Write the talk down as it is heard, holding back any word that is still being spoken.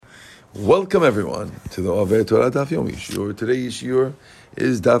Welcome everyone to the Over Torah Daf Yomi Shiur. Today's Shiur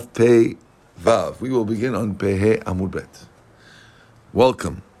is Daf Pei Vav. We will begin on Pei Amud Bet.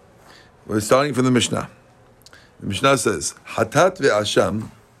 Welcome. We're starting from the Mishnah. The Mishnah says, Hatat ve'asham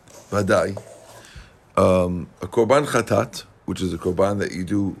vadai. A korban chatat, which is a korban that you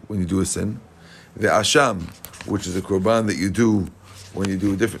do when you do a sin. Ve'asham, which is a korban that you do when you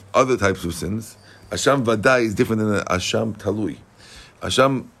do different other types of sins. Asham vadai is different than asham talui.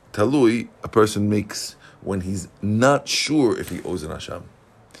 Asham talui, a person makes when he's not sure if he owes an asham.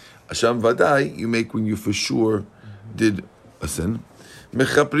 Asham vadai, you make when you for sure did a sin.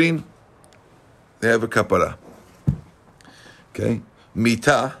 Mechaprin, they have a kapara. Okay?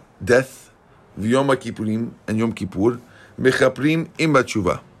 Mita, death, v'yom kippurim, and Yom Kippur, mechaprim im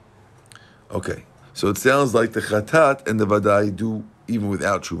batshuva. Okay, so it sounds like the chatat and the vadai do even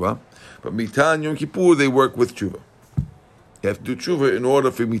without tshuva, but Mita and Yom Kippur, they work with tshuva. You have to do tshuva in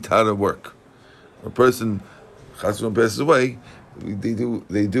order for Mita to work. A person, chas v'shalom, passes away, they do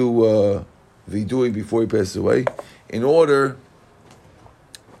it before he passes away, in order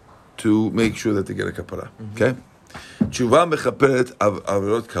to make sure that they get a kapara. Okay? Tshuva mechaperet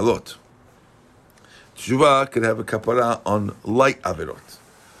averot kalot. Tshuva could have a kapara on light averot.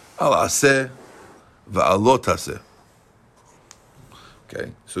 Al aseh va'alot aseh.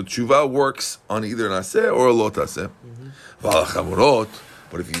 Okay, so tshuva works on either an aseh or a lot aseh. V'al chamurot,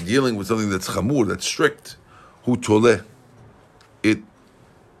 but if you're dealing with something that's chamur, that's strict, hu toleh, it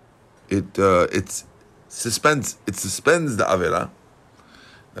suspends the avera.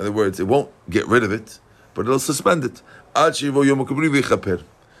 In other words, it won't get rid of it, but it'll suspend it. Ad shivo Yom Kippur v'chaper,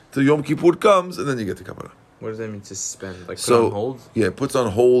 till Yom Kippur comes, and then you get the kapara. What does that mean, suspend? Like put on hold? Yeah, it puts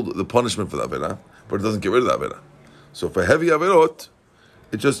on hold the punishment for the avera, but it doesn't get rid of the avera. So for heavy averot,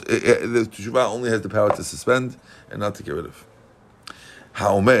 the teshuvah only has the power to suspend and not to get rid of.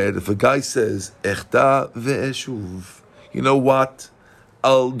 Ha'omer, if a guy says, Echta ve'eshuv, you know what?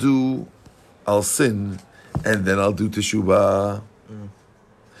 I'll sin, and then I'll do teshuvah.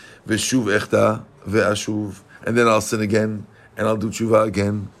 Ve'shuv echta ve'ashuv, and then I'll sin again, and I'll do teshuvah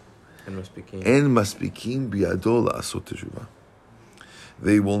again. En maspikin biyado la'asot teshuvah.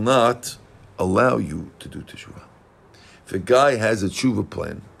 They will not allow you to do teshuvah. If a guy has a tshuva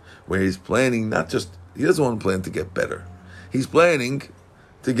plan, where he's planning he doesn't want to plan to get better. He's planning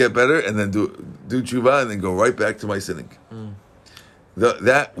to get better and then do tshuva and then go right back to my sinning.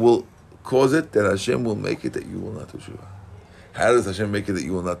 That will cause it that Hashem will make it that you will not do tshuva. How does Hashem make it that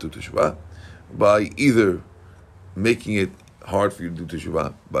you will not do tshuva? By either making it hard for you to do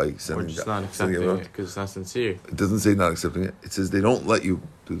teshuvah by sending, or just not accepting it because it's not sincere. It doesn't say not accepting it. It says they don't let you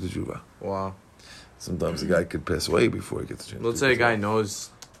do teshuvah. Wow. Sometimes a guy could pass away before he gets a chance. Let's say a guy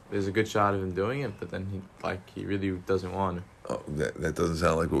knows there's a good shot of him doing it, but then he really doesn't want to. Oh, that doesn't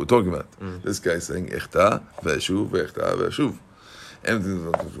sound like what we're talking about. This guy's saying echta ve'shuv ve'echta ve'shuv.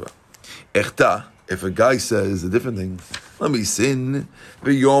 Anything that's not teshuvah. Echta, if a guy says a different thing, let me sin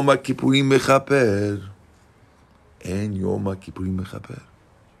ve'yom kippurim mechaper. And Yom Kippurim mechaper.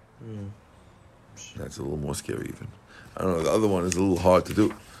 That's a little more scary even. I don't know, the other one is a little hard to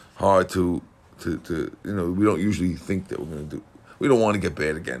do. Hard to we don't usually think that we're going to do. We don't want to get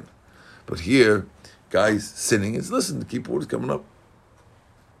bad again. But here, guys sinning is, listen, the Kippur is coming up.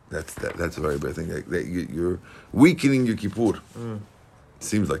 That's a very bad thing. That you're weakening your Kippur. It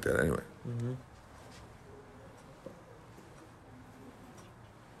seems like that anyway.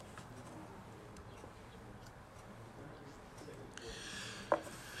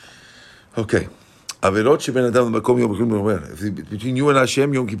 Okay. Averot sheben adam l'makom Yom Kippur omer. Between you and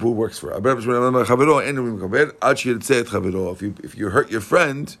Hashem, Yom Kippur works for. Averot sheben adam l'chavero en Yom Kippur ad sheyitzeh et chavero. If you hurt your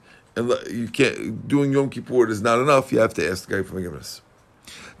friend and you can't, doing Yom Kippur is not enough, you have to ask the guy for forgiveness.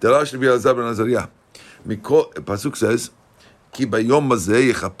 Darash Rabbi Elazar ben Azariah. Pasuk says, Ki bayom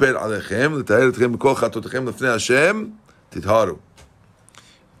hazeh yechaper alechem l'taher etchem mikol chatotechem lefnei Hashem titharu.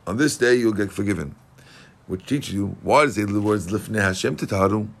 On this day you'll get forgiven. Which teaches you, why does it say the words lefnei Hashem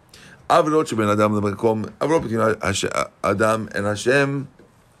titharu? Averot sheben adam l'makom, averot between Adam and Hashem,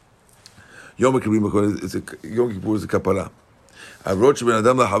 Yom Kippur is a kapara. Averot sheben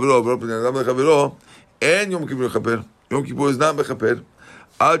adam l'chavero, averot between Adam l'chavero, and Yom Kippur mechaper. Yom Kippur is not mechaper.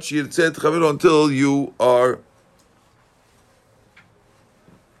 Ad sheyitzeh et chavero, until you are,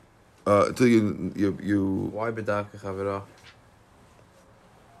 until you. Why bedak chavero?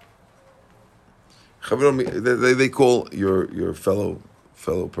 Chavero, they call your fellow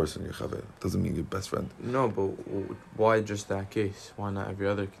person your chaver. Doesn't mean your best friend. No, but why just that case? Why not every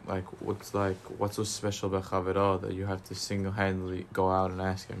other? What's so special about chavera that you have to single-handedly go out and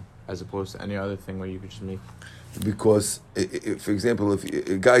ask him, as opposed to any other thing where you could just make because, for example, if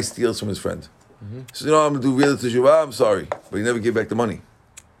a guy steals from his friend, he says, I'm going to do real teshuvah, I'm sorry, but he never gave back the money.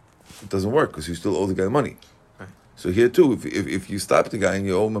 It doesn't work because you still owe the guy the money. Right. So here too, if you stop the guy and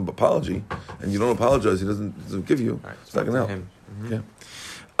you owe him an apology and you don't apologize, he doesn't give you, Right. it's not going to help. Him. Yeah.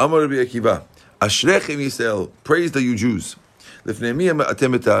 Amar Rabbi Akiva, Ashrechem Yisrael, praise the you Jews. In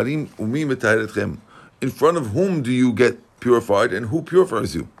front of whom do you get purified and who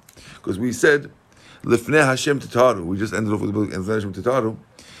purifies you? Because we said, Lifnei Hashem Titaru. We just ended off with the book, Lifnei Hashem Titaru.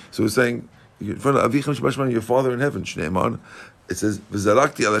 So we're saying, in front of Avichem Shebashman, your Father in heaven, Shneimon, it says,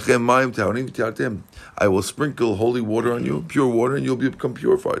 V'zarakti alechem mayim ta'onim v'tiartem. I will sprinkle holy water on you, pure water, and you'll become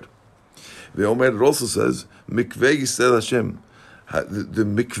purified. The Omer also says, Mikveh Yisrael Hashem. The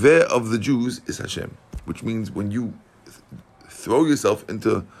mikveh of the Jews is Hashem, which means when you throw yourself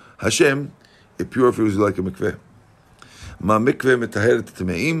into Hashem, it purifies you like a mikveh. Ma mikveh metaheret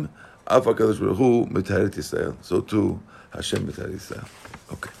tameim, af HaKadosh Baruch Hu metaheret Yisrael. So too, Hashem metaheret Yisrael.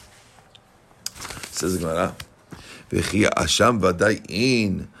 Okay. Says the Gemara, V'chi Asham vadai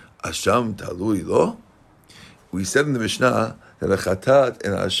in, Asham talui lo. We said in the Mishnah that a chatat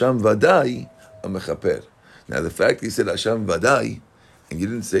and Asham vadai are mechaper. Now the fact that he said Asham vadai, and you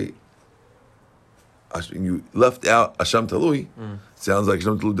didn't say, you left out Asham talui, sounds like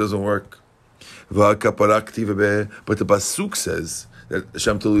Asham talui doesn't work. But the pasuk says that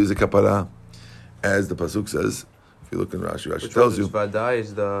Asham talui is a kapara, as the pasuk says. If you look in Rashi, Rashi tells you Vadai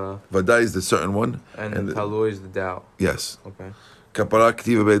is the certain one, and talui is the doubt. Yes. Okay. Kapara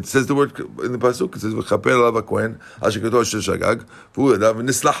k'tiva be. It says the word in the pasuk. It says v'chaper alav hakohen hashekadosh shel shagag v'hu yadav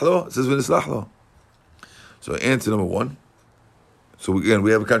v'nislach lo. It says v'nislach lo. So answer number one. So again,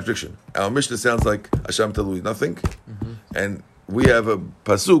 we have a contradiction. Our Mishnah sounds like Asham talui, nothing, and we have a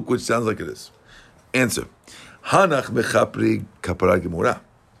pasuk which sounds like it is. Answer: Hanach mechapri kapara gemura.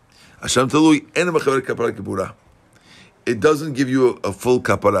 Asham talui en mechaper kapara gemura. It doesn't give you a full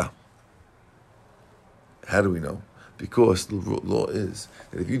kapara. How do we know? Because the law is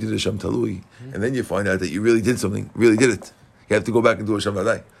that if you did Asham talui and then you find out that you really did something, really did it, you have to go back and do Asham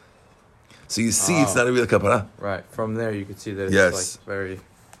vadai. So you see, it's not a real kapara. Right. From there, you could see that it's like very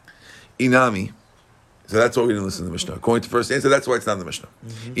Inami. So that's why we didn't listen to the Mishnah. According to first answer, that's why it's not in the Mishnah.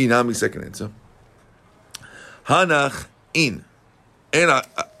 Inami, second answer. Hanach in. En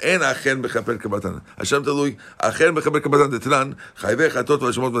achen bechaper kabatan. Hashem talui achen bechaper kabatan detran chayvei chatot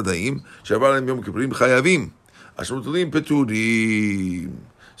v'hashemot v'daim shavar lem yom kippurim chayavim. Hashem taluim peturim.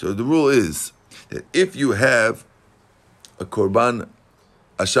 So the rule is that if you have a korban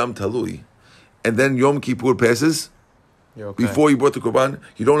Hashem talui, and then Yom Kippur passes, okay. Before you brought the Korban,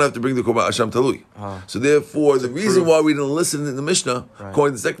 you don't have to bring the Korban Asham Talui. So therefore, the reason why we didn't listen in the Mishnah,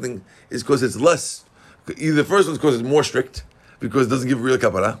 according to the second thing, is because it's less. Either the first one is because it's more strict, because it doesn't give real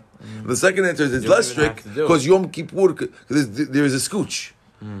kapara. The second answer is it's less strict, because Yom Kippur, there is a scooch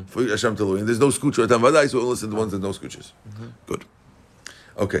for Asham Talui, and there's no scooch or Tam Vadai, so we'll listen to the ones that no scooches. Good.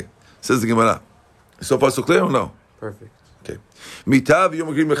 Okay. Says the Gemara. So far so clear or no? perfect. Okay. Mita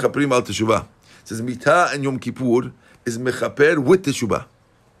v'Yom Kippur mechaprim al teshuvah. It says Mita and Yom Kippur is mechaper with teshuvah.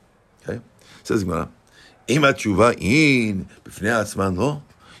 Okay. Says Gemara. Ima teshuvah in b'fnei atzman lo.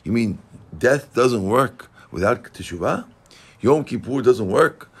 You mean death doesn't work without teshuvah? Yom Kippur doesn't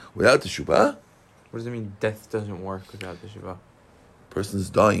work without teshuvah? What does it mean? Death doesn't work without the Shiva. Person's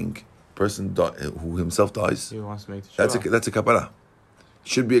dying. Who himself dies. He wants to make the Shiva. That's a kapara.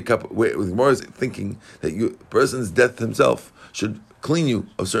 Should be a kapara. Wait, the Gemara is thinking that person's death himself should clean you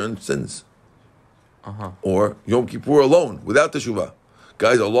of certain sins. Or Yom Kippur alone, without teshuvah.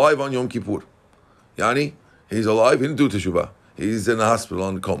 Guy's alive on Yom Kippur. Yani, he's alive, he didn't do teshuvah. He's in a hospital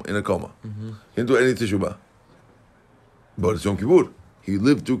in a coma. He didn't do any teshuvah. But it's Yom Kippur. He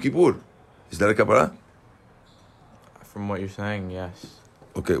lived through Kippur. Is that a kapara? From what you're saying, yes.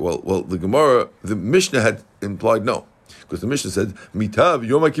 Okay, well, the Gemara, the Mishnah had implied no. Because the Mishnah said, Mitav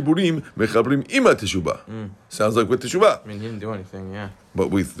Yom HaKippurim mechabrim ima teshuvah. Sounds like with teshuvah. I mean, he didn't do anything, yeah. But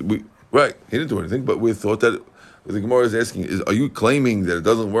right, he didn't do anything, but we thought that the Gemara is asking, are you claiming that it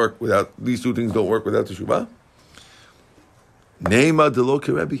doesn't work without, these two things don't work without teshuvah? Neima de lo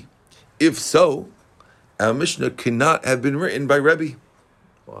Rebbe. If so, our Mishnah cannot have been written by Rebbe.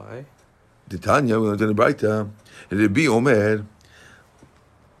 Why? The Tanya, we learned in the Braita, Rebbe Omer,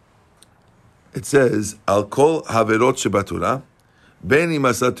 it says, Al kol haverot shebatura, ben im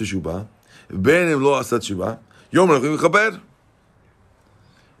asat teshuvah, ben im lo asat teshuvah, yom rachim chaber.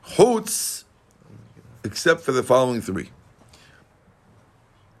 Chutz, except for the following three.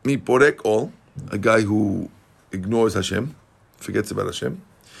 Mi porek ol, a guy who ignores Hashem, forgets about Hashem.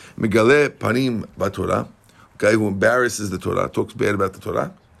 Megale panim batorah, a guy who embarrasses the Torah, talks bad about the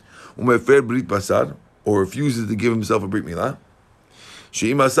Torah. Umefer brit basar, or refuses to give himself a brit milah,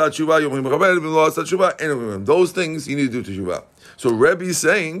 those things you need to do teshuvah. So Rebbe is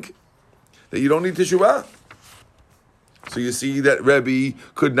saying that you don't need teshuvah. So you see that Rebbe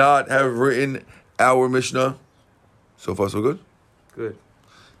could not have written our Mishnah. So far, so good? Good.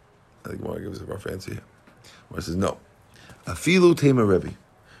 I think Gemara gives us a rough answer here. Gemara says, no. Afilu tema Rebbe.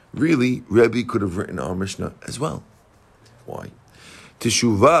 Really, Rebbe could have written our Mishnah as well. Why?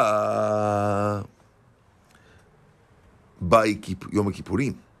 Teshuvah by Yom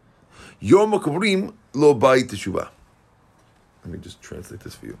Kippurim. Yom Kippurim lo by Teshuvah. Let me just translate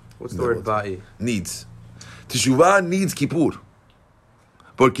this for you. What's the word ba'i? Needs. Teshuvah needs Kippur.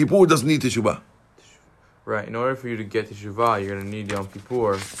 But Kippur doesn't need Teshuvah. Right. In order for you to get teshuvah, you're gonna need Yom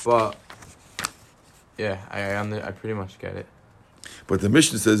Kippur. But yeah, I pretty much get it. But the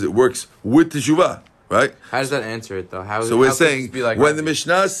Mishnah says it works with Teshuvah, right? How does that answer it though? So we're saying be like when the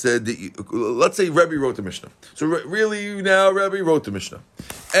Mishnah said that, let's say Rebbe wrote the Mishnah. So really now Rebbe wrote the Mishnah,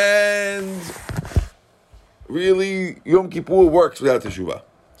 and really Yom Kippur works without Teshuvah.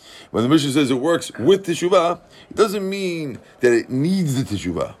 When the Mishnah says it works with Teshuvah, it doesn't mean that it needs the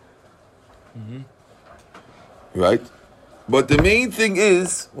Teshuvah. Mm-hmm. Right? But the main thing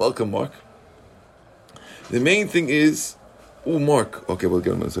is, welcome Mark. The main thing is, Mark. Okay, we'll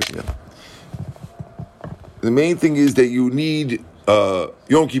get him in a second. Yeah. The main thing is that you need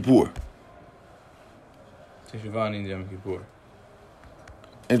Yom Kippur. Teshuvah needs Yom Kippur.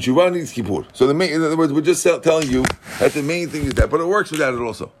 And Teshuvah needs Kippur. So in other words, we're just telling you that the main thing is that, but it works without it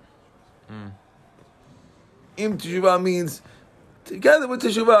also. Im Teshuvah means together with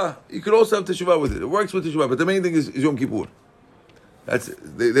Teshuvah. You could also have Teshuvah with it. It works with Teshuvah, but the main thing is Yom Kippur.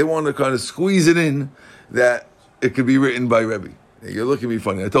 They want to kind of squeeze it in that it could be written by Rebbe. You're looking at me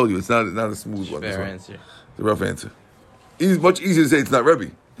funny. I told you it's not a smooth one. Fair answer. It's a rough answer. It's much easier to say it's not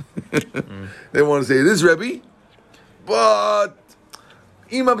Rebbe. They want to say it is Rebbe, but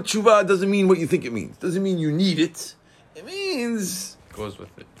Imam Teshuvah doesn't mean what you think it means. Doesn't mean you need it. It means goes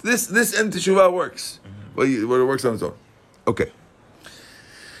with it. This and Teshuvah works, but it works on its own. Okay.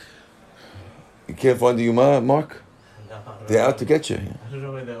 You can't find the Yuma, Mark? No, they're out to get you. I don't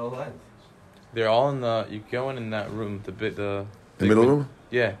know where they all went. They're all in the. You go in that room, the middle room.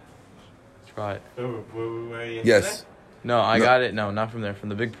 Yeah. Try it. Where are you Yes. No, I got it. No, not from there. From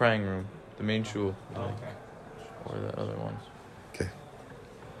the big praying room, the main shul, Oh, okay. or the other ones. Okay.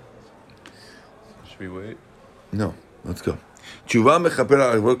 Should we wait? No. Let's go. Teshuvah mechaper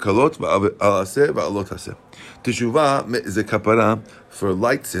al kalot al aseh va'alot aseh. Teshuvah is a kapara for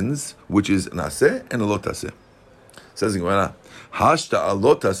light sins, which is an aseh and a lot aseh. Says in Gemara, hashta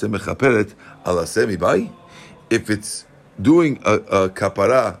alot aseh mechaperet al aseh mibai. If it's doing a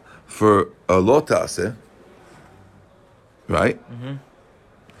kapara for a lot aseh, right?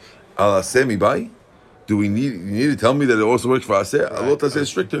 Al aseh mibai. You need to tell me that it also works for aseh? Right. Alot aseh is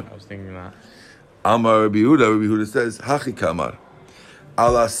stricter. I was thinking that. Amar Rabbi Yehuda says, Hachi kamar.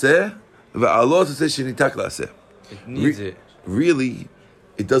 Al aseh ve'alot aseh shenitak la'aseh. It needs it. Really,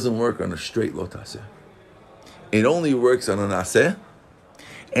 it doesn't work on a straight lot aseh. It only works on an aseh,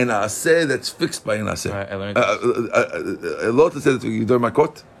 and an aseh that's fixed by an aseh. Right, I learned a lot aseh that's you learn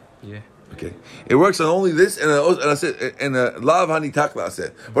makot? Yeah. Okay. It works on only this and a lav hanitak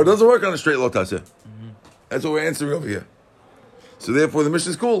la'aseh. But it doesn't work on a straight lot aseh. That's what we're answering over here. So therefore the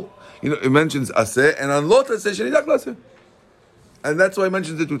Mishnah is cool. You know, it mentions aseh, and on lot aseh, shenidak aseh. And that's why it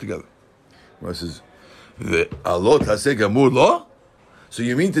mentions the two together. It says, the alot aseh gamur lo? So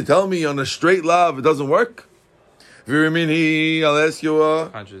you mean to tell me on a straight lav it doesn't work? Virimini, I'll ask you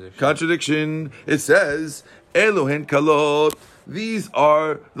a contradiction. It says, Elohen kalot. These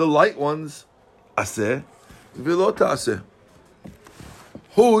are the light ones. Aseh, vilot aseh.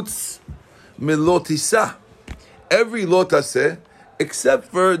 Hutz milotisa. Every lot aseh, except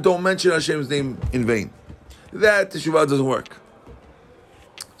for don't mention Hashem's name in vain. That teshuvah doesn't work.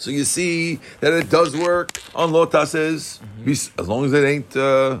 So you see that it does work on lot asehs, as long as it ain't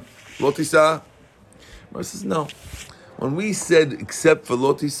lotisa. Mar says no. When we said except for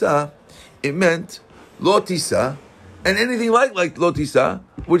lotisa, it meant lotisa and anything like lotisa,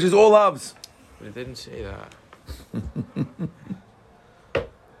 which is all avs. But it didn't say that.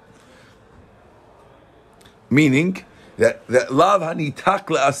 Meaning that lav hanitak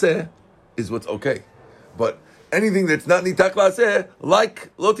la'aseh is what's okay. But anything that's not nitak la'aseh,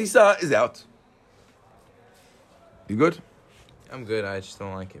 like lotisa, is out. You good? I'm good. I just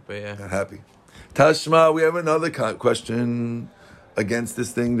don't like it. But yeah. Happy. Tashma, we have another question against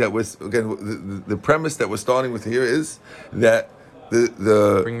this thing that was, again, the premise that we're starting with here is that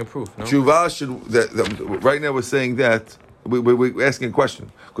the bring the proof, no? Tshuva should, that right now we're saying that, we're asking a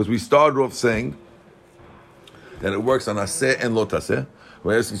question, because we started off saying that it works on aseh and lo taseh.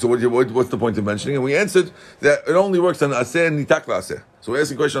 We're asking, so what's the point of mentioning? And we answered that it only works on aseh and nitak aseh. So we're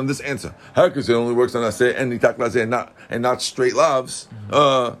asking a question on this answer. How could it only works on aseh and nitak aseh and not straight lavs?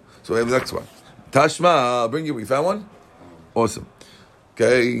 So we have the next one. Tashma, I'll bring you. We found one. Awesome.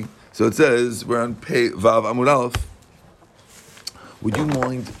 Okay, so it says we're on Pei Vav Amud Aleph. Would you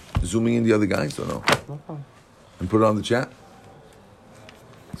mind zooming in the other guys or no? No problem. And put it on the chat.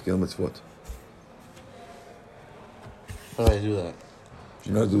 Let's get him its foot. How do I do that? Do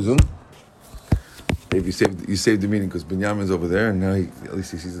you know how to do Zoom? If you saved the meeting because Binyamin's over there and now at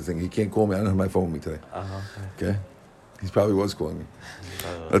least he sees the thing. He can't call me. I don't have my phone with me today. Okay. He probably was calling me.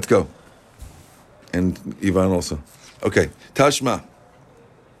 Let's go. And Ivan also. Okay. Tashma.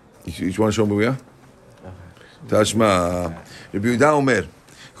 You want to show me where we are? Tashma. Rabbi Yehuda Omer.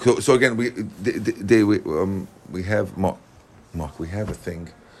 So again, we have Mark. We have a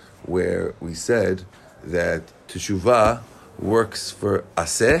thing where we said that teshuvah works for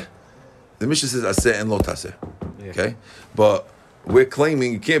aseh. The Mishnah says aseh and lo taseh. Okay, but we're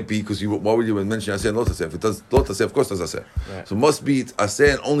claiming it can't be because why would you mention aseh and lo taseh? If it does lo taseh, of course it does aseh. Right. So it must be it's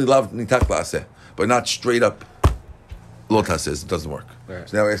aseh and only lav nitak aseh, but not straight up lo taseh. It doesn't work. Right.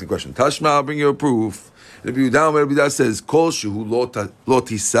 So now we ask the question. Tashma, I'll bring you a proof. Rabbi Yehuda says, Kol shehu lo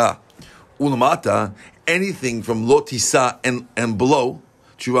tisa ulamata, anything from lo tisa and below,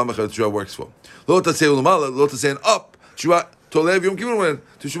 tshuva works for. Lo taseh ulamala, lo taseh and up, tshuva toleh Yom Kippur when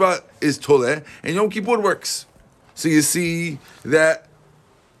tshuva is toleh and Yom Kippur works. So you see that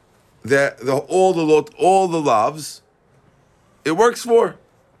all the lavs it works for.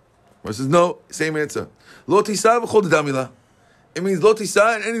 Versus no, same answer. Lo tisa v'chol damila. It means lo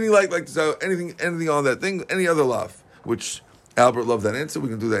tisa and anything like anything on that thing, any other lav. Which Albert loved that answer. We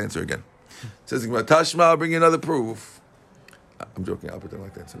can do that answer again. It says Tashma, I'll bring you another proof. I'm joking, Albert didn't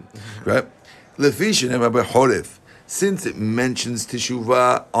like that answer. Right? Lefishin Rabbi Horev. Since it mentions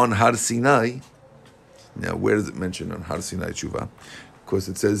teshuvah on Har Sinai, now where does it mention on Har Sinai teshuvah? Of course,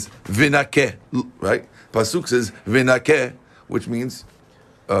 it says vinakeh, right? Pasuk says vinakeh, which means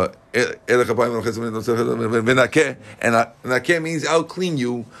and nakeh means I'll clean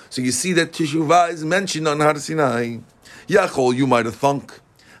you. So you see that teshuvah is mentioned on Har Sinai. Yachol, you might have thunk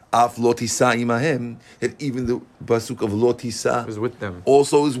af lo tisa imahem, that even the pasuk of lo tisa is with them.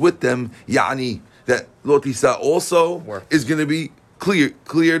 Also is with them. Yani that lo tisa also is going to be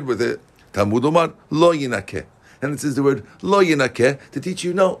cleared with it. Talmud Omar lo yinakeh, and it says the word lo yinakeh to teach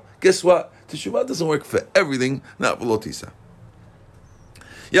you. No, guess what? Teshuvah doesn't work for everything, not for lo tisa.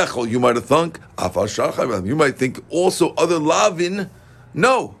 Yachol, you might have thunk afal shachar. You might think also other lavin.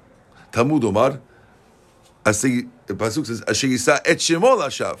 No, Talmud Omar. The pasuk says Asher Yisa et Shemo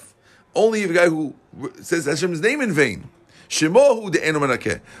Lashav. Only a guy who says Hashem's name in vain. Shemohu de'enu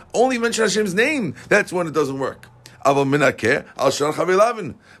menakeh. Only mention Hashem's name. That's when it doesn't work. Aval menakeh al shar chavei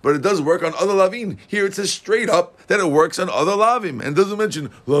lavin. But it does work on other lavin. Here it says straight up that it works on other lavim, and doesn't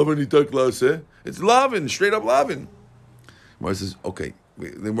mention lavin itak laseh. It's lavin, straight up lavin. Gemara says, okay. The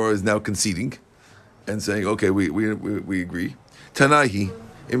Gemara is now conceding and saying, okay, we agree. Tanahi,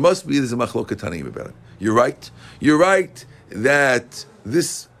 it must be there's a machloket tanaim about it. You're right that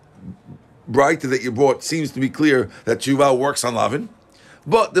this brighter that you brought seems to be clear that teshuvah works on lavin,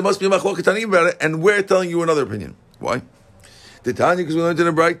 but there must be a machloket tanaim about it, and we're telling you another opinion. Why? The Tanya, because we learned in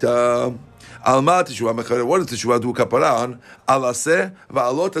a brighter. Alma teshuvah mechare. What does teshuvah do kapara on? Alaseh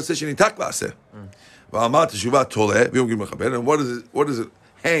va'alot aseh shenitak la'aseh. Va'alma teshuvah toleh v'yom kippur mechaber. And what does it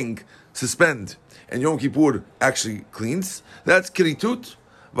hang, suspend, and Yom Kippur actually cleans? That's kiritut.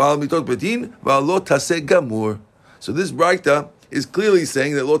 So this Braita is clearly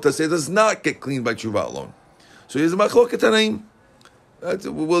saying that lo taseh does not get cleaned by tshuva alone. So here's a machloket tanaim.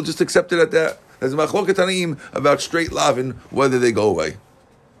 We'll just accept it at that. There's a machloket tanaim about straight lavin, whether they go away.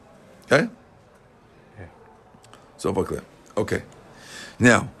 Okay? Yeah. So far clear. Okay.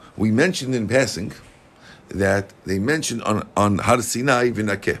 Now, we mentioned in passing that they mentioned on Har Sinai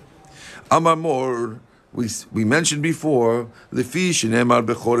vinakeh. Amar Mor, we mentioned before the fish in Emar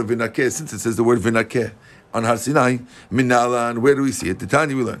Bechor Vinakeh, since it says the word Vinakeh on Har Sinai, Minala, and where do we see it? The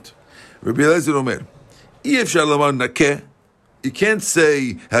Tanya we learned. Rabbi Eliezer Omer, If Shalamar Nakeh, you can't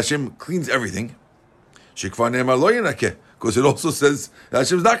say Hashem cleans everything. Shekvar Ne'emar Lo Yinakeh, because it also says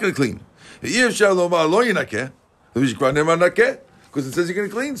Hashem's not going to clean. If Shalamar Lo Yinakeh, Shekvar Ne'emar Nakeh, because it says you're going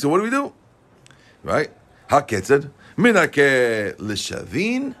to clean. So what do we do? Right? HaKetzad, Minakeh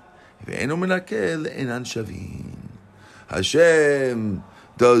L'Shavin, Hashem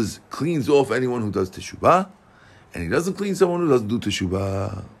cleans off anyone who does teshuvah, and He doesn't clean someone who doesn't do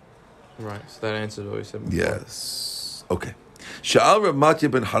teshuvah. Right, so that answers what we said before. Yes. Okay. Sha'al Rav Matya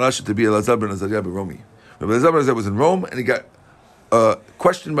ben Harash to be Elazar ben Azariah ben Romi. Rabbi Elazar was in Rome, and he got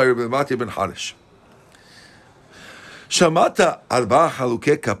questioned by Rabbi Matya ben Harish. Shamata arba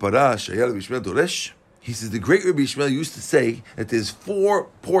haluke kapara shaya Rabbi Yishmael doresh. He says the great Rabbi Yishmael used to say that there's 4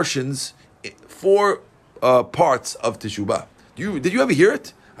 portions, 4 parts of teshuvah. Did you ever hear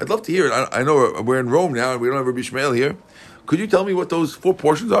it? I'd love to hear it. I know we're in Rome now, and we don't have Rabbi Yishmael here. Could you tell me what those 4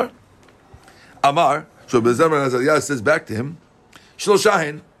 portions are? Amar, so Rabbi Elazar says back to him,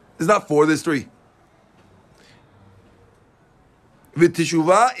 Shloshahin, there's not 4, there's 3.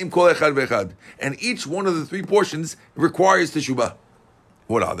 V'teshuvah im kol echad ve'echad. And each one of the 3 portions requires teshuvah.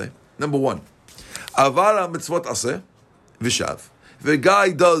 What are they? Number 1, avara mitzvot aseh v'shav. If a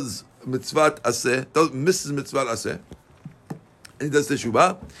guy does mitzvot aseh, misses mitzvot aseh, and he does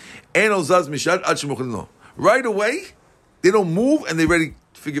teshuvah, and ozaz mishad ad shemochin lo. Right away, they don't move and they're ready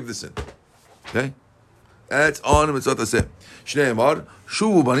to forgive the sin. Okay? That's on mitzvot aseh. Shnei amar,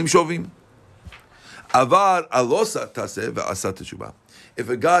 shuvu banim shovim. Avar alosa taseh ve'asa teshuvah. If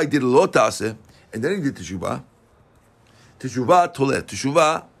a guy did a lo taseh and then he did teshuvah, teshuvah tolet.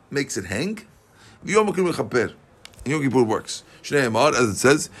 Teshuvah makes it hang. V'yom hakim mechaper. And Yom Kippur works. Shnei amar, as it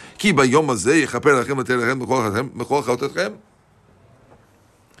says, ki b'yom hazeh yechaper lachem v'terachem mechol chautatchem.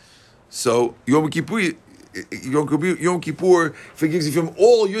 So Yom Kippur forgives you from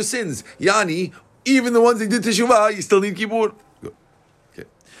all your sins. Yani, even the ones that did teshuvah, you still need Kippur.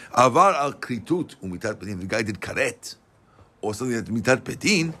 Avar al kritut umitat pedin. The guy did karet or something that mitat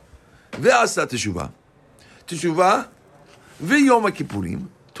pedin. Ve'asa teshuvah. Teshuvah ve'yom kippurim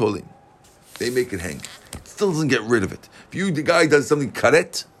tolim. They make it hang. It still doesn't get rid of it. If the guy does something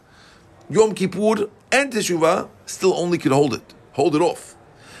karet, Yom Kippur and teshuvah still only can hold it off.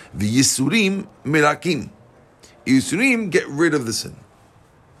 V'yisurim mirakim. Yisurim get rid of the sin.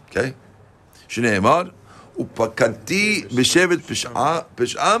 Okay. Shnei amar. Upakanti b'shevet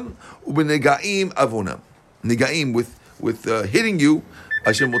pesham u'b'negaim avonam. Negaim, with hitting you,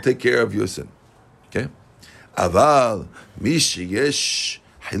 Hashem will take care of your sin. Okay? Aval mi sheyesh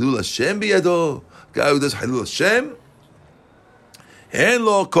hilul Hashem biyado. Guy who does hilul Hashem, en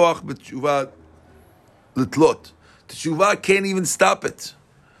lo koach b'teshuvah litlot. Teshuvah can't even stop it.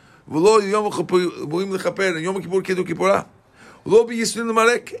 V'lo yom kippurim lechaper, and Yom Kippur kedu kippurah. V'lo b'yisurin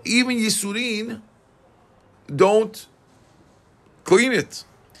l'marek. Even yisurin don't clean it.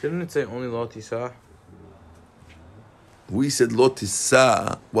 Didn't it say only lo tisah? We said lo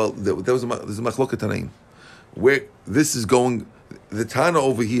tisah. Well, there's a machloket tanaim. Where this is going, the Tana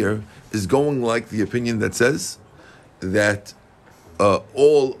over here is going like the opinion that says that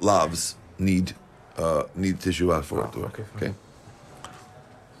all lavs need teshuvah for it to work. Okay.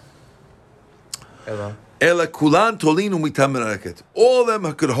 Ela kulan tolin umitam meraket. All of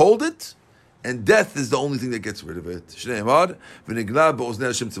them could hold it. And death is the only thing that gets rid of it.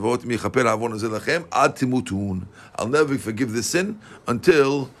 I'll never forgive the sin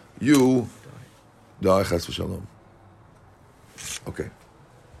until you die. Okay.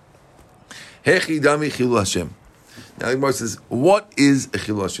 Now the Gemara says, what is a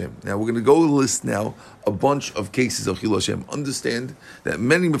Chilul Hashem? Now we're going to go list now a bunch of cases of Chilul Hashem. Understand that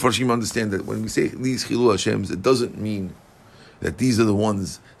many Mefarshim understand that when we say these Chilul Hashems, it doesn't mean that these are the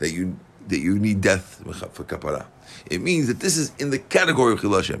ones that you need death for kapara. It means that this is in the category of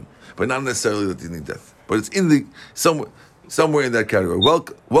Chilul Hashem, but not necessarily that you need death. But it's in the somewhere in that category.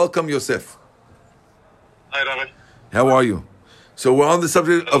 Welcome, Yosef. Hi, Rabbi. How are you? So we're on the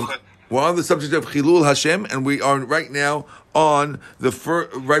subject of Chilul Hashem, and we are right now on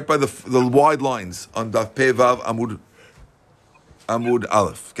right by the wide lines on Daf Pei Vav Amud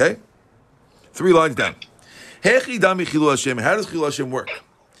Aleph. Okay, 3 lines down. Hechi dami Chilul Hashem. How does Chilul Hashem work?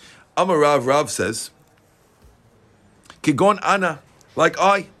 Amar Rav says, Kigon ana, like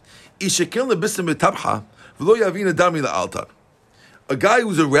I, Ishekil lebisim betabcha, v'lo yavina dami la'altar. A guy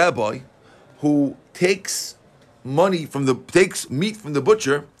who's a rabbi who takes meat from the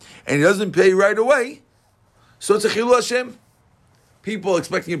butcher and he doesn't pay right away, so it's a Chilul Hashem. People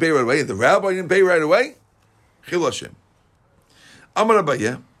expecting him to pay right away, and the rabbi didn't pay right away, Chilul Hashem. Amar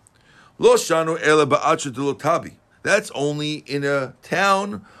Abaye, lo shanu ela ba'acha de lo tabi. That's only in a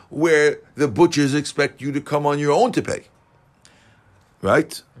town where the butchers expect you to come on your own to pay.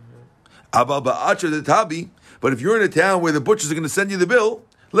 Right? Abal ba'acha de tabi. But if you're in a town where the butchers are going to send you the bill,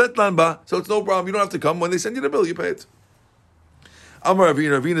 let lanba, so it's no problem. You don't have to come. When they send you the bill, you pay it. Amar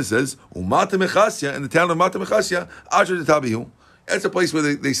Ravina says, Umata Mechasya, in the town of Mata Mechasya, Asher de Tabihu. That's a place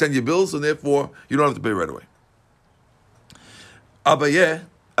where they send you bills, and therefore you don't have to pay right away. Abaye,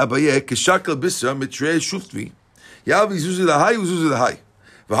 Keshakal Bisra, Mitrei Shuftvi, Yavi Zuzi Lahai, Zuzi Lahai.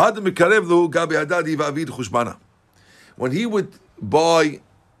 Vahad Mikarev Lu Gabi Hadadi Vavid Chushbana. When he would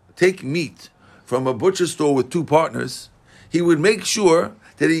take meat from a butcher store with two partners, he would make sure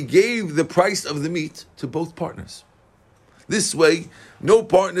that he gave the price of the meat to both partners. This way, no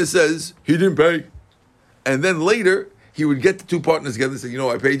partner says, he didn't pay. And then later, he would get the two partners together and say,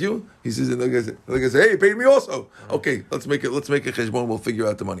 I paid you? He says, and the guy say, hey, you paid me also. Okay, let's make a cheshbon, we'll figure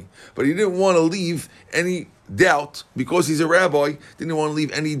out the money. But he didn't want to leave any doubt, because he's a rabbi, didn't want to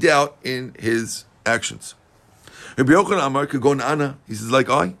leave any doubt in his actions. Rabbi Yochanan Amar Kagon Ana, he says, like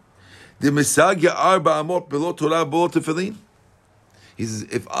I, the Mesagya Arba Amot Belo Torah Belo Tefillin. He says,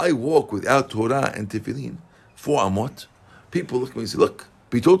 if I walk without Torah and Tefillin, 4 Amot, people look at me and say, look,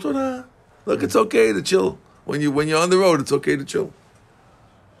 Bito Torah, look, it's okay to chill. When you're on the road, it's okay to chill.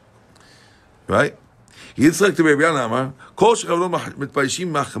 Right? Yitzchak to Rabbi Yochanan Amar, Kol Shechavron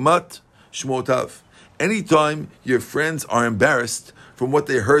Mitpaishim Machmat Shmotav. Anytime your friends are embarrassed from what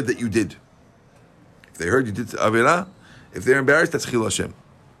they heard that you did. If they heard you did Avirah, if they're embarrassed, that's Chil Hashem.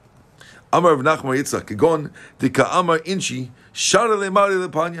 Amar Rav Nachman Yitzchak, Kegon, Dika Amar Inchi, Shara Lemari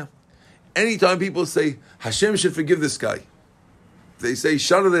Lepanya. Anytime people say, Hashem should forgive this guy, if they say,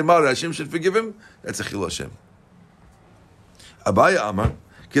 Shara Lemari, Hashem should forgive him, that's a Chil Hashem. Abaya Amar,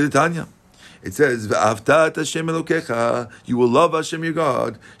 Kedetanya. It says, "V'avtat Hashem Elokecha," you will love Hashem your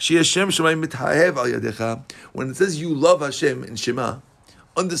God. She Hashem Shemayim mithahev al yadecha. When it says you love Hashem in Shema,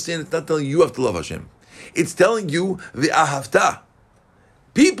 understand it's not telling you have to love Hashem. It's telling you v'ahavta.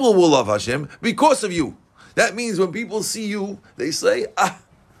 People will love Hashem because of you. That means when people see you, they say,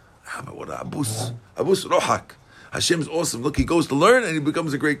 but what Abus Rohak. Hashem's awesome. Look, he goes to learn and he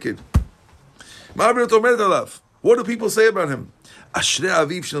becomes a great kid. What do people say about him? Ashrei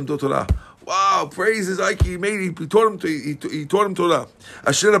aviv shelamdo Torah. Wow, praise his Ike, he taught him Torah.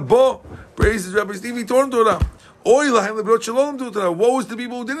 Asher Rabbo, praise his Rabbi Steve, he taught him Torah. Oy lahem lebrot shalom to Torah. Woe is the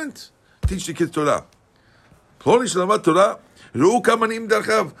people who didn't teach the kids Torah. Ploni shalamat Torah. Ru'u kamanim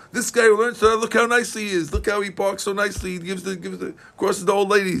darchav. This guy who learns Torah, look how nicely he is. Look how he parks so nicely. He crosses the old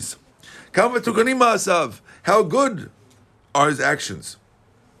ladies. Kama tukanim ma'asav. How good are his actions?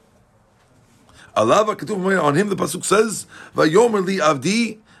 Allah on him the pasuk says, "Vayomer li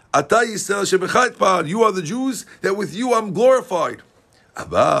avdi." You are the Jews that with you I'm glorified.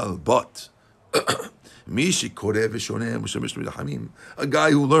 But a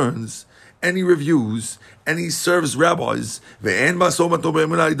guy who learns and he reviews and he serves rabbis, is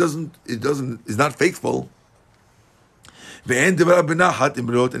not faithful, and he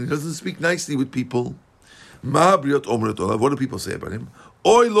doesn't speak nicely with people. What do people say about him?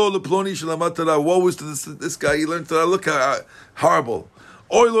 Woe is to this guy, he learned Torah, look how horrible.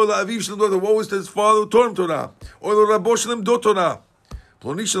 Woe is to his father who taught him Torah. This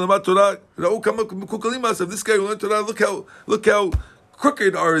guy who learned Torah, look how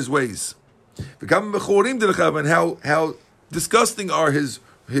crooked are his ways. And how disgusting are his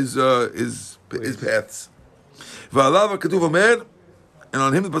paths. And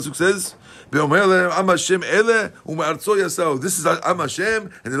on him the pasuk says, this is Am Hashem,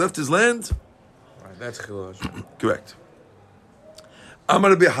 and they left his land. Right, that's Chil Hashem. Correct.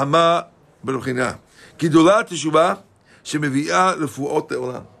 Amar B'Hama B'Ruchina. Gidola Teshuvah shemevi'ah refuot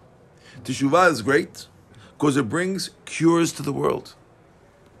le'olam. Teshuvah is great because it brings cures to the world.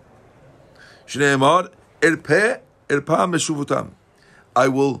 Shneimar erpeh meshuvutam. I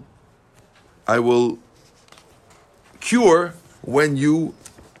will cure when you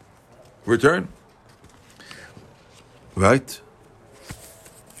return. Right?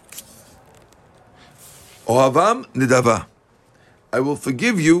 Ohavam nidava. I will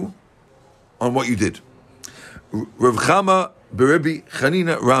forgive you on what you did. Rav Chama Berebi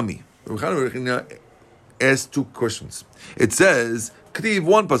Chanina Rami. Rav Chama Berebi asked 2 questions. It says, K'tiv,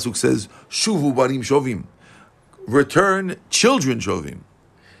 one pasuk says, Shuvu banim shovim. Return children shovim.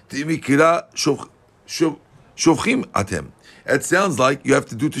 T'imikira shovchim atem. It sounds like you have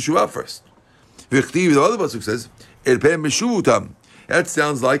to do teshuvah first. V'chtiv, the other pasuk says, Erpeh meshuvutam. That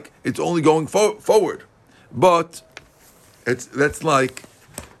sounds like it's only going forward. But that's like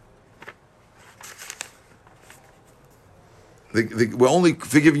we're only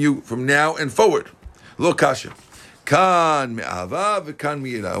forgiving you from now and forward. Lo kasha. Kan me'ahava v'kan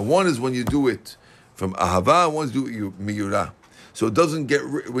mi'ira. One is when you do it from ahava, one is do it mi'ira. So it doesn't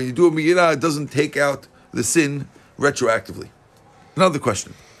when you do a mi'ira, it doesn't take out the sin retroactively. Another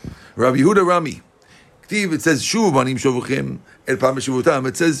question. Rabbi Yehuda Rami. It says shuv banim shovuchim et pam meshuvutam.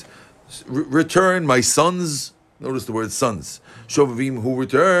 It says return my sons. Notice the word sons. Shovavim who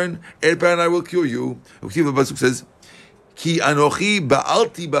return, Erpan I will cure you. The pasuk says, Ki anochi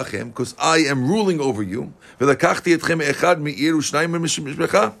ba'alti bachem, because I am ruling over you. Velakachti etchem echad me'ir u'shnayim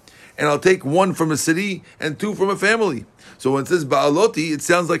mishmecha, and I'll take one from a city and two from a family. So when it says Ba'aloti, it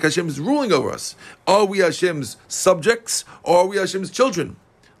sounds like Hashem is ruling over us. Are we Hashem's subjects or are we Hashem's children?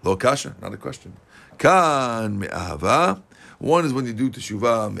 Lo kasha, not a question. Kan me'ahava. One is when you do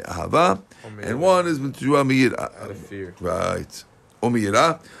teshuvah me'ahava, and one is when teshuvah me'ira. Out of fear. Right. O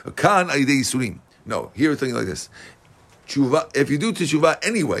me'ira. Kan ayidei yisurim. No, here it's something like this. Teshuvah, if you do teshuvah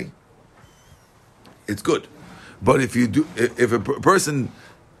anyway, it's good. But if a person,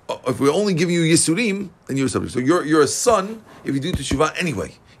 if we're only giving you yisurim, then you're a subject. So you're a son if you do teshuvah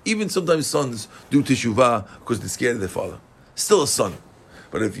anyway. Even sometimes sons do teshuvah because they're scared of their father. Still a son.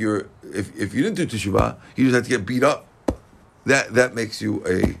 But if you didn't do teshuvah, you just have to get beat up. That makes you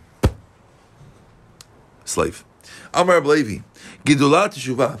a slave. Amar Reb Levi, Gidulah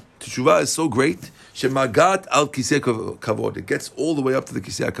teshuvah. Teshuvah is so great. Shemagat al kisei kavod. It gets all the way up to the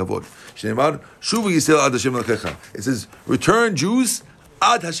kisei kavod. Shneimar shuvu Yisrael ad Hashem Elokecha. It says, return Jews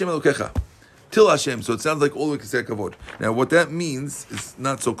ad Hashem Elokecha, till Hashem. So it sounds like all the way kisei kavod. Now what that means is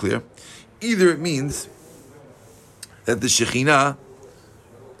not so clear. Either it means that the Shekhinah,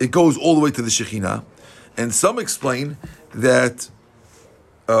 it goes all the way to the Shekhinah, and some explain that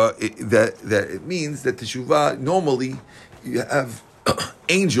it means that teshuvah normally you have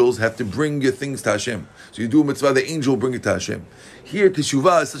angels have to bring your things to Hashem. So you do a mitzvah, the angel will bring it to Hashem. Here,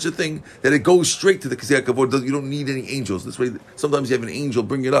 teshuvah is such a thing that it goes straight to the Kisei HaKavod. You don't need any angels. This way, sometimes you have an angel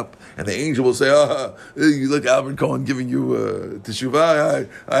bring it up, and the angel will say, you look, Albert Cohen giving you teshuvah.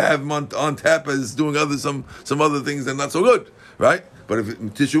 I have him on tap as doing some other things that are not so good, right? But if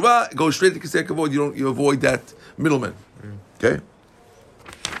teshuvah goes straight to Kisei HaKavod, you avoid that middleman. Okay?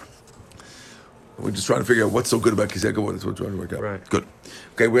 We're just trying to figure out what's so good about Kisei HaKavod. That's what we're trying to work out. Right. Good.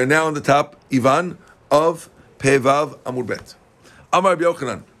 Okay, we're now on the top, Ivan, of Pevav Amud Bet. Amar Rabbi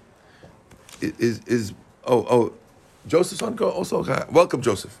Yochanan. Joseph's on go also? Okay. Welcome,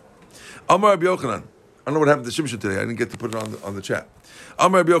 Joseph. Amar Rabbi Yochanan. I don't know what happened to Shimshon today. I didn't get to put it on the chat.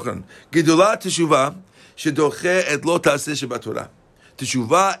 Amar Rabbi Yochanan. Gedulah teshuvah shedoche et lo ta'aseh shebatorah.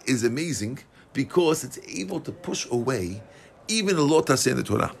 Teshuvah is amazing because it's able to push away even a lo ta'aseh in the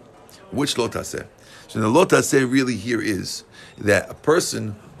Torah. Which lo ta'aseh? So the lo ta'aseh really here is that a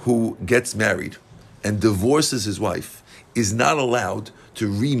person who gets married and divorces his wife is not allowed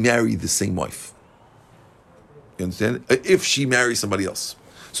to remarry the same wife. You understand? If she marries somebody else.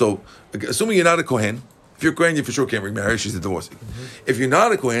 So, assuming you're not a Kohen, if you're a Kohen, you for sure can't remarry her, she's a divorcee. Mm-hmm. If you're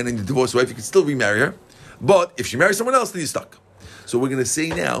not a Kohen and you divorce your wife, you can still remarry her. But if she marries someone else, then you're stuck. So we're going to say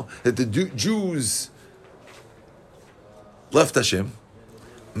now that the Jews left Hashem,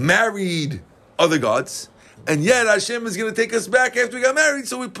 married other gods, and yet Hashem is going to take us back after we got married,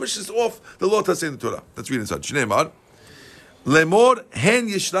 so we push this off the Lo Taseh in the Torah. Let's read inside. Shneimar, Lemor hen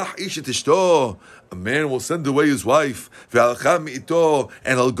yishlach ish et ishto. A man will send away his wife, ve'alcha mi'ito,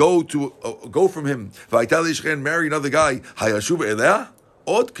 and he'll go from him. V'ayta le'ishchen, marry another guy. Hayashuv elea?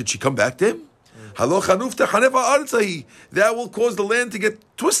 Od, could she come back to him? Halo chanufta chanefa aretzahi. That will cause the land to get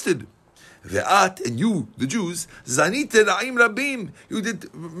twisted. Ve'at, and you, the Jews, zanite ra'im rabim. You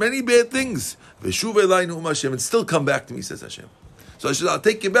did many bad things. Ve'shuv elai nu'um Hashem, and still come back to me, says Hashem. So I'll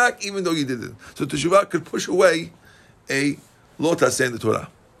take you back even though you did it. So teshuvah could push away a lo taseh in the Torah.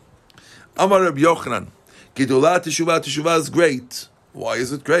 Amar Rabbi Yochanan, Gedulah teshuvah is great. Why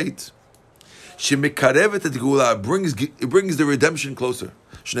is it great? Shemikarevet et geula, it brings the redemption closer.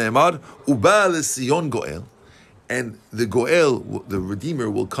 Shneimar uba leSiyon goel, and the goel, the redeemer,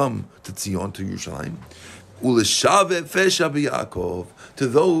 will come to Tzion, to Yerushalayim. Uleshave fesha b'Yaakov, to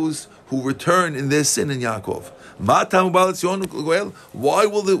those who return in their sin in Yaakov. Why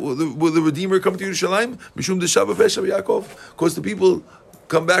will the Redeemer come to Yerushalayim? Mishum deshava fesha b'Yaakov, because the people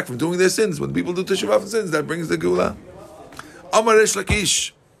come back from doing their sins. When people do teshuvah for sins, that brings the geula. Amar Resh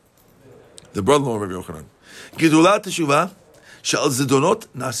Lakish, the brother-in-law of Rabbi Yochanan, Gedulah teshuvah she'al zidonot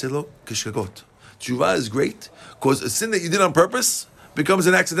naselo kishkagot. Teshuvah is great because a sin that you did on purpose becomes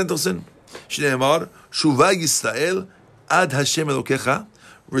an accidental sin. Shneimar shuvah Yisrael ad Hashem Elokecha.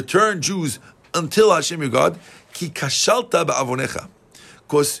 Return Jews until Hashem your God, ki kashalta ba'avonecha,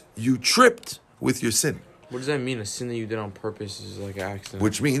 because you tripped with your sin. What does that mean? A sin that you did on purpose is like an accident.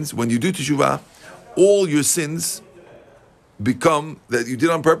 Which means when you do teshuvah, all your sins that you did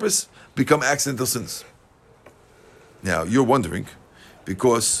on purpose become accidental sins. Now you're wondering,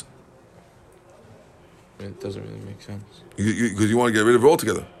 because it doesn't really make sense. Because you want to get rid of it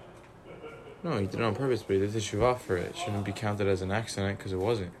altogether. No, he did it on purpose, but he did teshuvah for it. It shouldn't be counted as an accident because it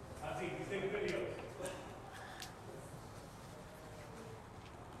wasn't.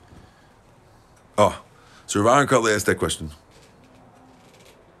 Oh, so Rav Aaron Kotler asked that question.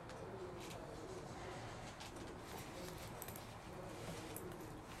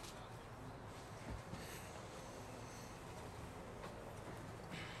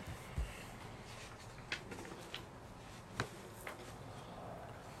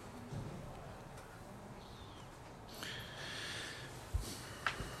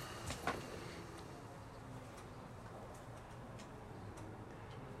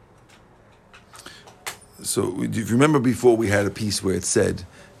 So if you remember before, we had a piece where it said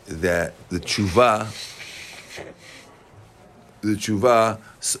that the tshuva,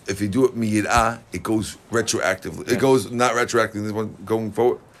 if you do it miyirah, it goes retroactively. It goes not retroactively. This one going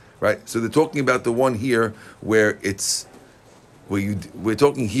forward, right? So they're talking about the one here where we're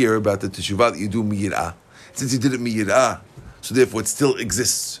talking here about the teshuvah that you do miyirah. Since you did it miyirah, so therefore it still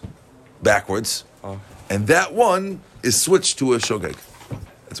exists backwards, and that one is switched to a shogeg.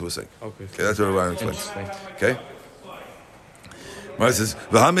 That's what we're saying. Okay, That's what Ryan explains. Okay. Right, says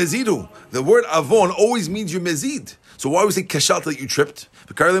v'hamezidu. The word avon always means you mezid. So why we say kashalta that you tripped?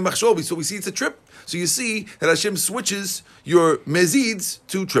 So we see it's a trip. So you see that Hashem switches your mezids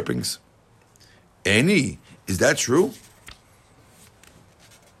to trippings. Any, is that true?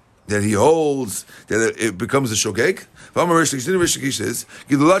 That he holds that it becomes a shogeg?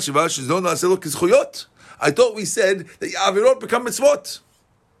 I thought we said that avirot become mitzvot.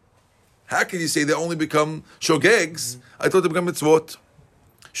 How can you say they only become shogegs? I thought they become mitzvot.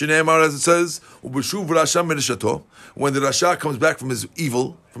 Shneimar, as it says, "Ubeshuv Rasha mirishato." When the Rasha comes back from his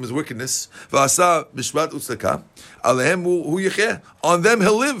evil, from his wickedness, v'asa mishpat utzedakah, alehem hu yecheh. On them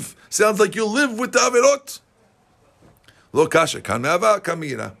he'll live. Sounds like you'll live with the avirot. Lo kasha kan me'ava kan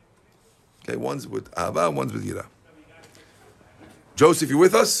miyira. Okay, one's with ava, one's with yira. Joseph, you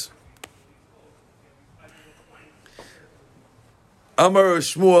with us? Amar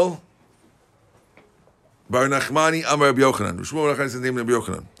Shmuel Bar Nachmani Amar Rabbi Yochanan. Shmuel Bar Nachmani is the name of Rabbi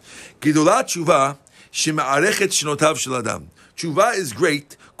Yochanan. Gidulat tshuva shema'arechet shnotav shel adam. Tshuva is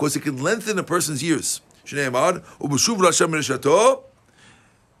great because it can lengthen a person's years. Shneimar ubeshuv l'Hashem mirishato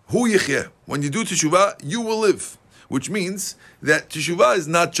hu yichyeh. When you do teshuvah, you will live. Which means that teshuvah is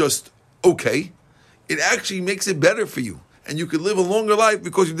not just okay; it actually makes it better for you, and you could live a longer life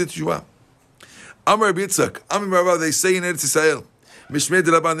because you did teshuvah. Amar Rabbi Yitzchak, Amar Rabba, they say in Eretz Yisrael, Mishmei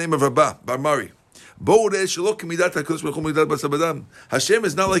de Rabba, name of Rabba Bar Mari. Hashem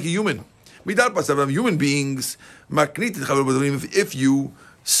is not like a human. Human beings, if you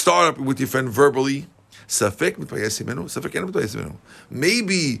start up with your friend verbally,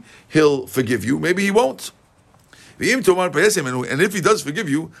 maybe he'll forgive you, maybe he won't. And if he does forgive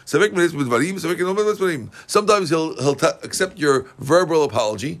you, sometimes he'll accept your verbal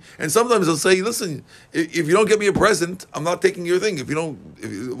apology, and sometimes he'll say, "Listen, if you don't get me a present, I'm not taking your thing.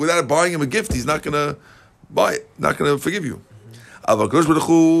 Without buying him a gift, he's not going to buy it, not going to forgive you." If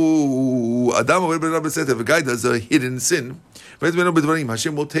a guy does a hidden sin,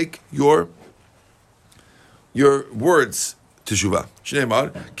 Hashem will take your words. Teshuvah.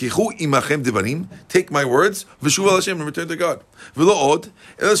 Shneimar, kichu imachem devarim. Take my words, v'shuva Hashem, and return to God. V'lo od,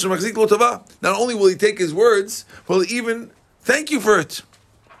 elas shemachzik lo tova. Not only will he take his words, will he even thank you for it.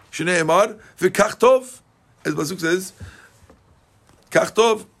 Shneimar, v'kach tov, as Pasuk says, kach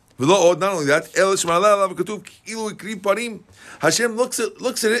tov, v'lo od. Not only that, elas shemala alav katuv ilu ikri parim. Hashem looks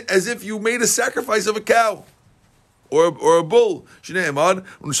at it as if you made a sacrifice of a cow or a bull. Shneimar,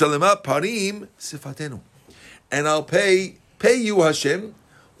 u'nshalema parim sifatenu, and I'll pay you, Hashem,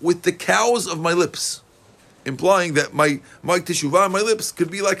 with the cows of my lips, implying that my teshuvah on my lips could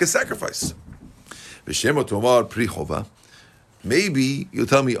be like a sacrifice. Maybe you'll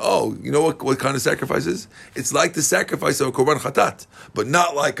tell me, oh, you know what kind of sacrifice is? It's like the sacrifice of a korban chatat, but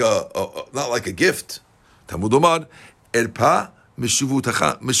not like a gift. Talmud Omar, erpa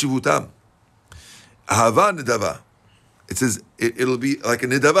mishivutam, ahava nedava. It says it'll be like a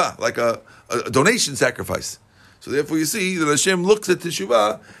nedava, like a donation sacrifice. So therefore, you see that Hashem looks at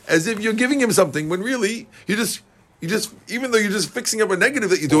teshuvah as if you're giving him something, when really you just even though you're just fixing up a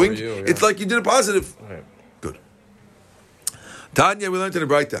negative that you're doing, it's like you did a positive. Right. Good. Tanya, we learned in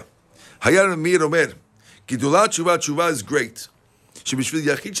the Braita. Hayar Mir Omer, Gidulat tshuva is great. Shebishvil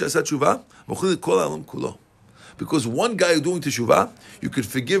yachid shasa tshuva mochil kol ha'olam kulo. Because one guy doing teshuvah, you could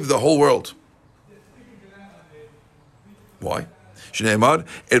forgive the whole world. Why? Shneimar,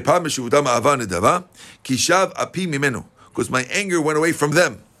 erpa mishivutam ahava nedava, kishav api mimenu. Because my anger went away from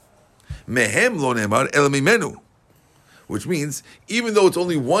them. Mehem lo neimar el mimenu. Which means, even though it's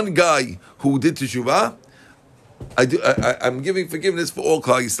only one guy who did teshuvah, I'm giving forgiveness for all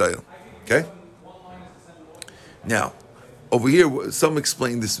Klal Yisrael. Okay? Now, over here, some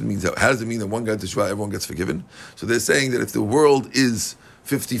explain this means, how does it mean that one guy teshuvah, everyone gets forgiven? So they're saying that if the world is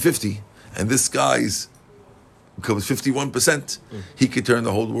 50-50, and this guy's becomes 51%, he could turn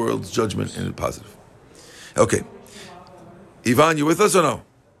the whole world's judgment into positive. Okay. Ivan, you with us or no?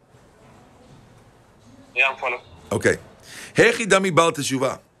 Yeah, I'm following. Okay. Hechi dami bal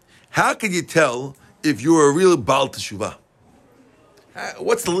teshuvah. How can you tell if you're a real bal teshuvah?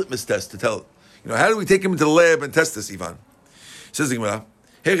 What's the litmus test to tell? How do we take him into the lab and test this, Ivan? Says the Gemara,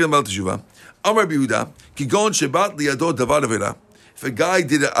 Hechi dami bal teshuvah. Amar Yehuda, Kigon shebat liyado davar avera. If a guy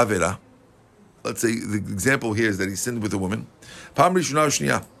did an avera, let's say the example here is that he sinned with a woman. Pam rishuna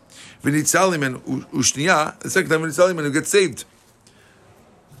ushniya. V'nitzalimen ushniya. The second time v'nitzalimen who gets saved.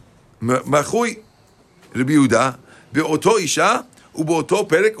 Machui Rabbi Yehuda be'oto isha u'be'oto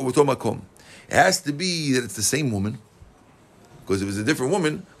perek u'be'oto makom. It has to be that it's the same woman. Because if it's a different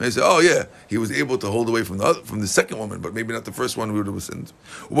woman, they say, oh yeah, he was able to hold away from the second woman, but maybe not the first one who would have sinned.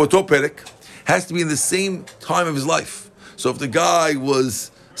 U'be'oto perek has to be in the same time of his life. So if the guy was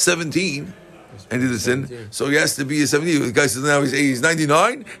 17 and did a sin, so he has to be a 70. The guy says now he's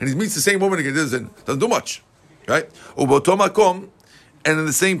 99 and he meets the same woman again, doesn't do much, right? U'be'oto makom, and in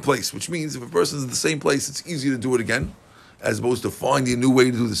the same place, which means if a person's in the same place, it's easier to do it again, as opposed to finding a new way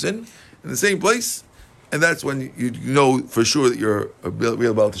to do the sin in the same place, and that's when you know for sure that you're a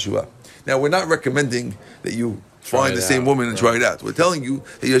real Baal Teshuvah. Now, we're not recommending that you find the same woman and try it out. We're telling you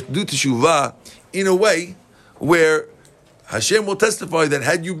that you have to do Teshuvah in a way where Hashem will testify that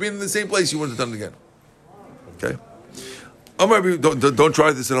had you been in the same place, you wouldn't have done it again. Okay? Don't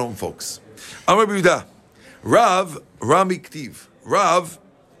try this at home, folks. Amar Yehuda, Rav Rami Ktiv. Rav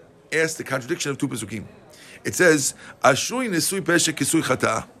asked the contradiction of two pesukim. It says, "Ashrui nesui peshe kisui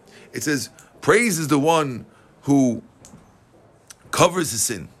chata." It says, "Praise is the one who covers his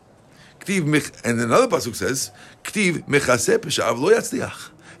sin." And another pasuk says, "Ktiv mechaseh peshav lo yatzliach."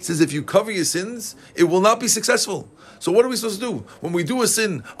 It says, if you cover your sins, it will not be successful. So what are we supposed to do when we do a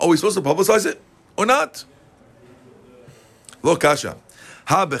sin? Are we supposed to publicize it or not? Lo kasha.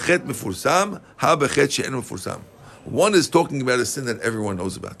 Ha bechet mefursam, ha bechet she'en mefursam. One is talking about a sin that everyone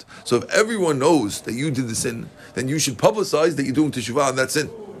knows about. So if everyone knows that you did the sin, then you should publicize that you're doing teshuvah on that sin.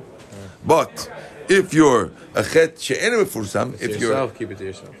 But if you're a chet she'en mefursam, if you're keep it to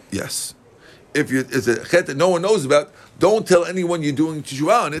yourself. Yes. If it's a chet that no one knows about, don't tell anyone you're doing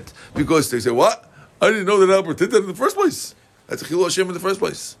teshuvah on it, because they say, what? I didn't know that Albert did that in the first place. That's a chilul Hashem in the first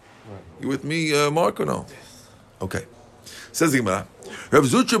place. You with me, Mark, or no? Okay. Says the Gemara, Rav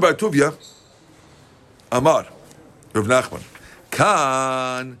Zutra bar Tuvia, Amar, Rav Nachman,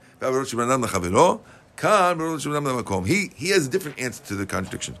 he has a different answer to the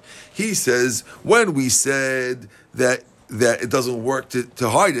contradiction. He says, when we said that it doesn't work to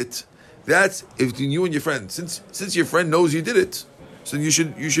hide it, that's if you and your friend. Since your friend knows you did it, so you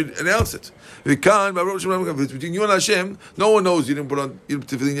should announce it. Between you and Hashem, no one knows you didn't put on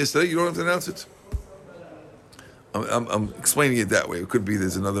tefillin yesterday. You don't have to announce it. I'm explaining it that way. It could be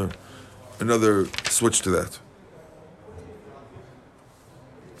there's another switch to that.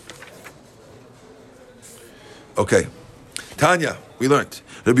 Okay, Tanya, we learned.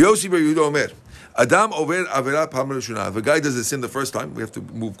 Rabbi Yossi bar Yehuda Omer, Adam over avera pam rishuna. If a guy does a sin the first time, we have to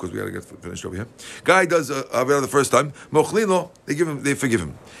move because we got to get finished over here. Guy does avera the first time, mochlino, they forgive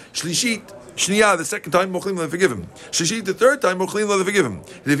him. Shlishit, shniya, the second time, mochlino, they forgive him. Shlishit, the third time, mochlino, they forgive him.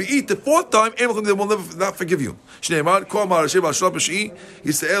 And if you eat the fourth time, they will never not forgive you. Shneimar, kol mar Hashem al shlop b'sh'i,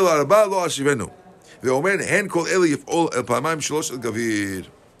 yisrael arba lo ashivenu. Ve'omer hen kol eli yif'ol el pa'amayim shlosh el gavir.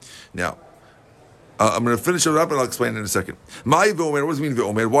 Now, I'm going to finish it up and I'll explain in a second. What does it mean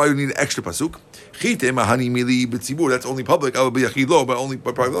ve'omer? Why do you need an extra pasuk? That's only public. But only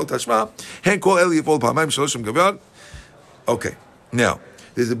private. Tashma. Okay. Now,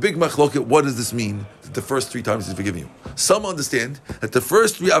 there's a big machloket. What does this mean? That the first three times He's forgiving you. Some understand that the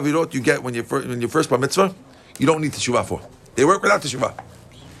first three avirot you get when you're first bar mitzvah, you don't need teshuvah for. They work without teshuvah.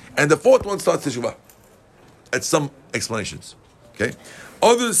 And the fourth one starts teshuvah. That's some explanations. Okay.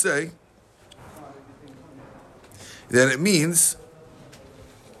 Others say that it means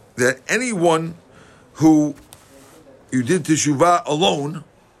that anyone who you did teshuvah alone,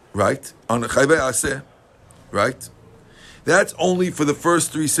 right, on a chayvei aseh, right, that's only for the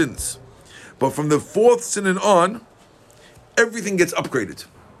first three sins. But from the fourth sin and on, everything gets upgraded.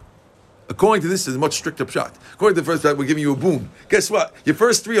 According to this, is a much stricter pshat. According to the first pshat, we're giving you a boon. Guess what? Your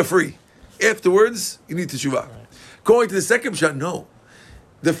first three are free. Afterwards, you need teshuvah. According to the second pshat, no.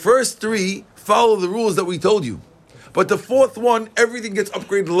 The first three follow the rules that we told you. But the fourth one, everything gets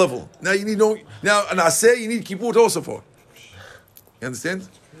upgraded to level. Now you need now an aseh, you need kippur also for. You understand?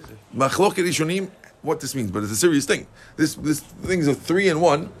 Machloket rishonim, what this means, but it's a serious thing. This things of 3 and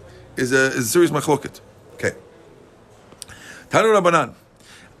 1 is a serious machloket. Okay. Tanu Rabbanan,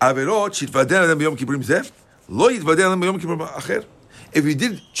 averot shitvaden adam b'yom kippurim zeh, lo yitvaden adam b'yom kippurim acher. If you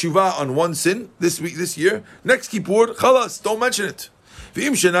did tshuva on one sin this year, next kippur, chalas, don't mention it.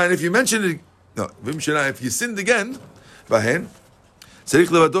 V'im shena, and if you mention it. No, if you sinned again, then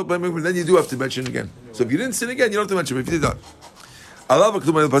you do have to mention it again. So if you didn't sin again, you don't have to mention it. If you did not, Allah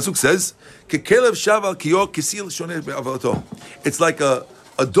the pasuk says, "It's like a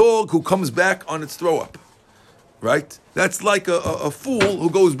a dog who comes back on its throw up, right? That's like a fool who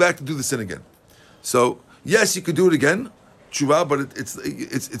goes back to do the sin again. So yes, you could do it again, tshuva, but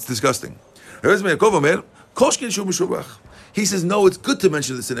it's disgusting. He says no, it's good to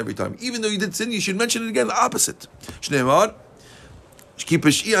mention the sin every time, even though you did sin. You should mention it again. The opposite.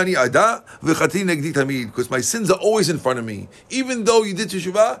 Because my sins are always in front of me. Even though you did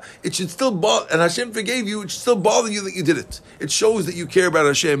teshuvah, it should still bother, and Hashem forgave you, it should still bother you that you did it. It shows that you care about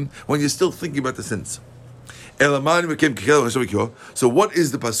Hashem when you're still thinking about the sins. So what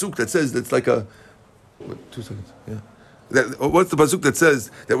is the pasuk that says that's like a... 2 seconds, yeah. What's the pasuk that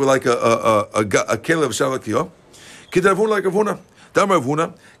says that we're like a kelev shavakio? Kidravun like Avuna. Dam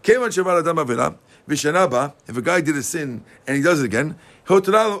Avuna. Kevan shavar adam avila. Vishanaba. If a guy did a sin and he does it again,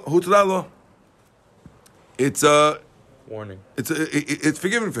 hutralo. It's warning. It's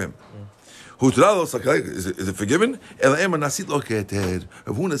forgiven for him. Hutralo is it forgiven?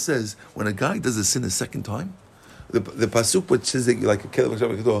 Avuna says when a guy does a sin a second time, the pasuk which says that like a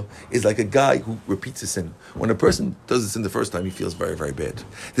kelev is like a guy who repeats a sin. When a person does the sin the first time, he feels very, very bad.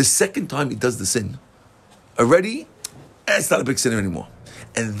 The second time he does the sin, already, it's not a big sin anymore.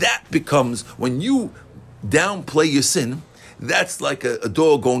 And that becomes, when you downplay your sin, that's like a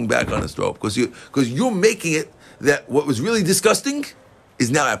dog going back on its throat. Because you're making it that what was really disgusting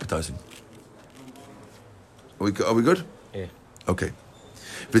is now appetizing. Are we good? Yeah. Okay.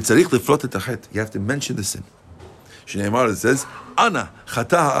 You have to mention the sin. It says, Ana when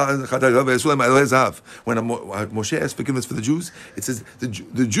Moshe asked forgiveness for the Jews, it says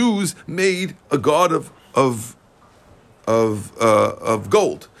the Jews made a god of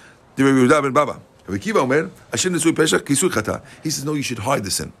gold. He says, no, you should hide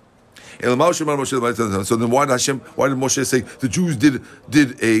the sin. So then why did Moshe say the Jews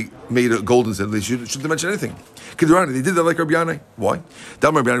made a golden sin? They shouldn't mention anything. They did that like Rabbi Yanai. Why?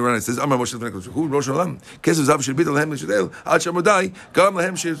 Rabbi Yanai says,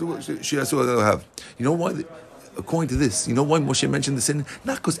 you know why? According to this, you know why Moshe mentioned the sin?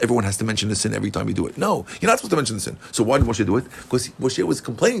 Not because everyone has to mention the sin every time you do it. No, you're not supposed to mention the sin. So why did Moshe do it? Because Moshe was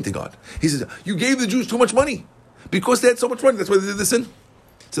complaining to God. He says, you gave the Jews too much money. Because they had so much money, that's why they did the sin.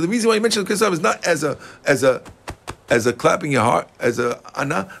 So the reason why he mentioned the Kislev is not as a clapping your heart, as a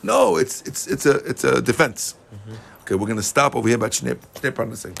ana. No, it's a defense. Mm-hmm. Okay, we're going to stop over here about Shnei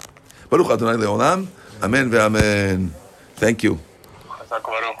Parnasei. Baruch Adonai Leolam. Amen ve'amen. Thank you.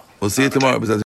 We'll see you tomorrow.